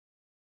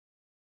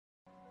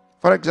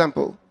For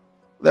example,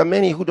 there are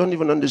many who don't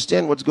even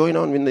understand what's going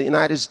on in the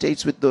United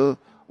States with the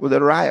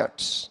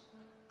riots.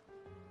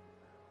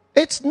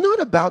 It's not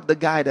about the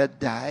guy that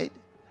died.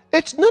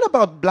 It's not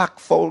about black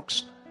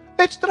folks.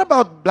 It's not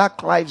about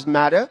Black Lives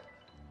Matter.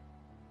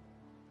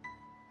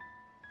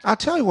 I'll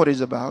tell you what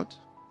it's about.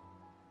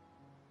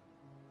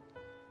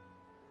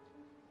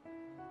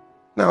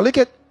 Now look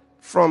at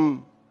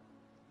from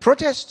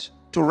protest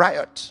to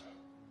riot.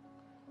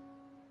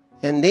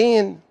 And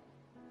then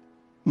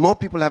more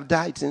people have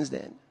died since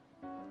then.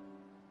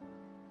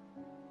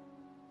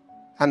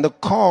 And the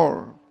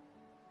call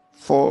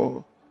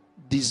for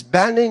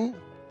disbanding,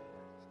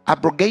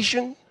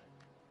 abrogation,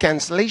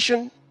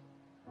 cancellation,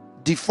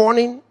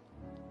 defunding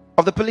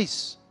of the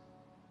police.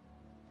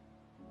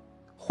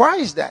 Why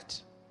is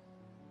that?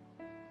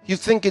 You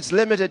think it's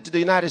limited to the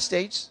United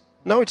States?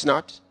 No, it's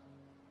not.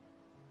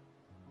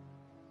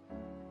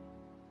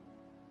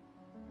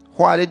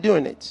 Why are they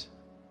doing it?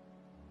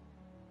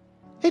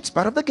 It's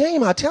part of the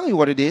game. I'll tell you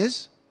what it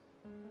is.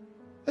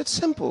 It's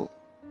simple.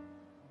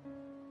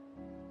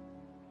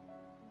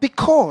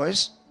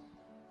 Because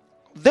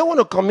they want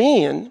to come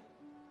in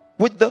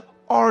with the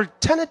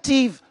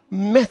alternative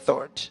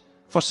method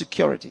for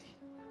security.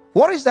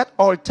 What is that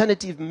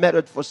alternative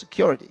method for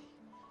security?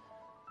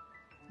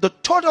 The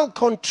total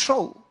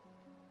control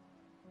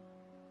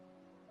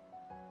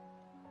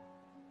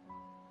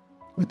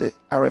with the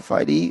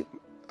RFID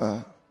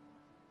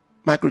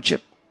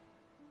microchip.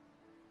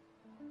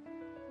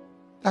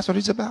 That's what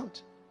it's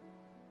about.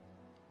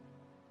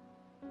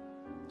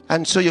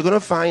 And so you're going to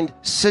find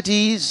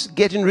cities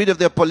getting rid of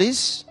their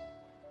police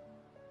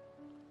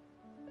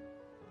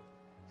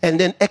and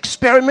then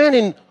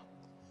experimenting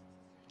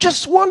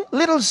just one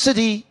little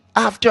city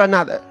after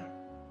another.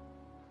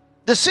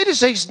 The city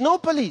says no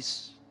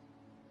police.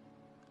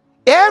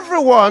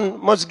 Everyone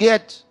must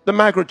get the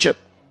microchip.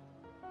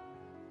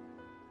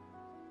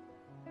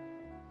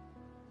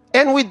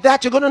 And with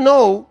that, you're going to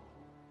know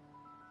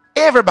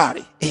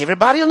everybody.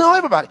 Everybody will know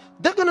everybody.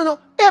 They're going to know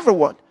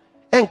everyone.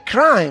 And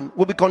crime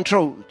will be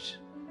controlled.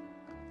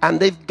 And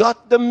they've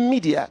got the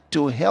media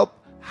to help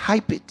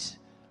hype it.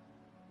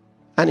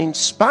 And in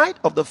spite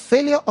of the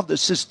failure of the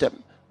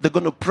system, they're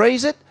going to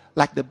praise it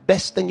like the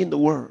best thing in the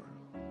world.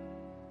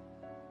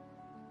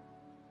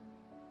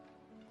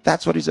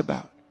 That's what it's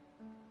about.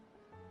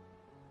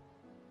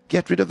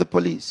 Get rid of the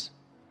police.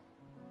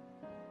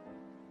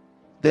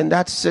 Then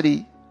that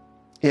city,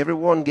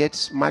 everyone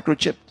gets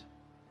microchipped.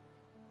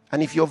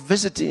 And if you're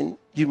visiting,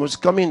 you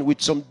must come in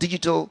with some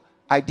digital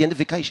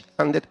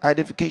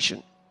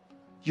identification.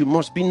 You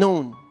must be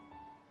known.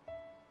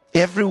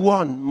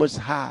 Everyone must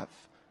have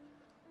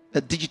a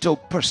digital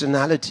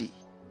personality.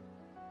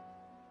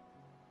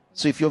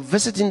 So if you're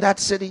visiting that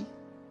city,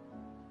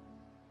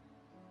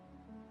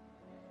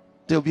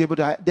 they'll be able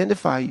to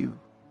identify you.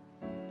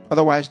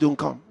 Otherwise, don't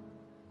come.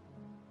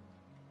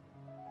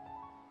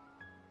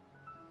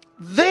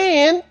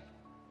 Then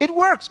it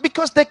works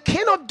because they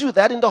cannot do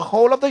that in the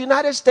whole of the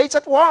United States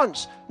at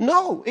once.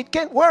 No, it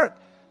can't work.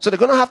 So they're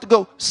going to have to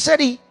go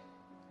city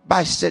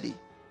by city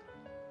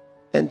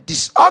and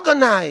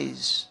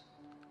disorganize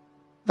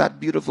that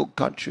beautiful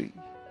country.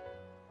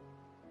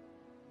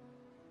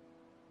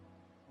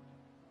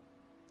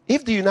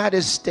 If the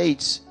United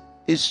States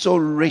is so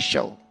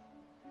racial,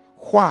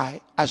 why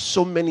are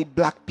so many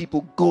black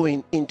people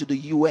going into the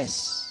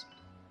U.S.?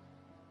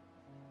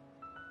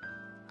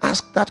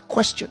 Ask that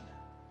question.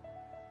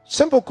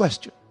 Simple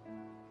question.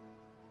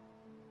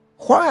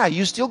 Why are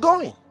you still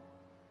going?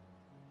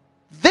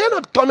 They're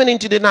not coming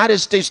into the United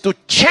States to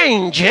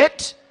change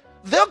it.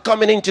 They're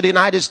coming into the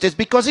United States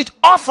because it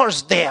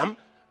offers them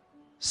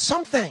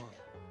something.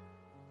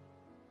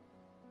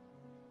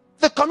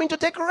 They're coming to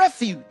take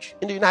refuge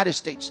in the United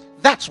States.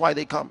 That's why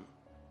they come.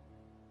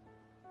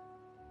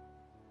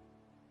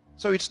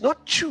 So it's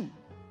not true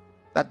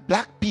that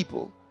black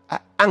people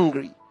are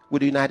angry with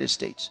the United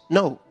States.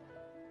 No,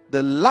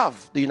 they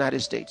love the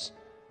United States.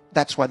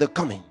 That's why they're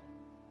coming.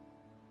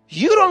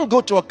 You don't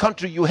go to a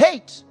country you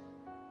hate.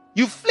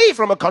 You flee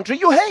from a country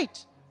you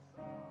hate.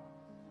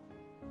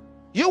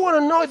 You want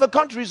to know if a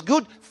country is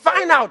good?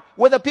 Find out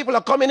whether people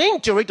are coming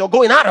into it or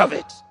going out of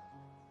it.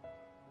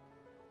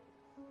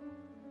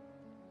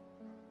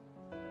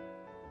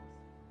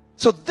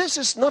 So this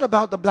is not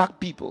about the black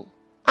people.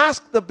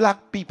 Ask the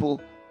black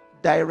people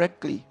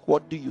directly,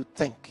 what do you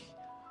think?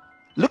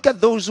 Look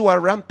at those who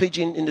are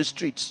rampaging in the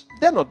streets.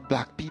 They're not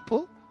black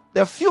people.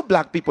 There are few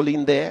black people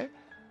in there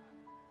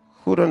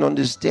who don't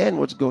understand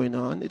what's going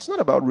on. It's not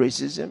about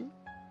racism.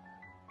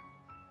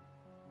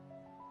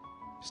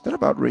 It's not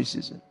about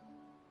racism.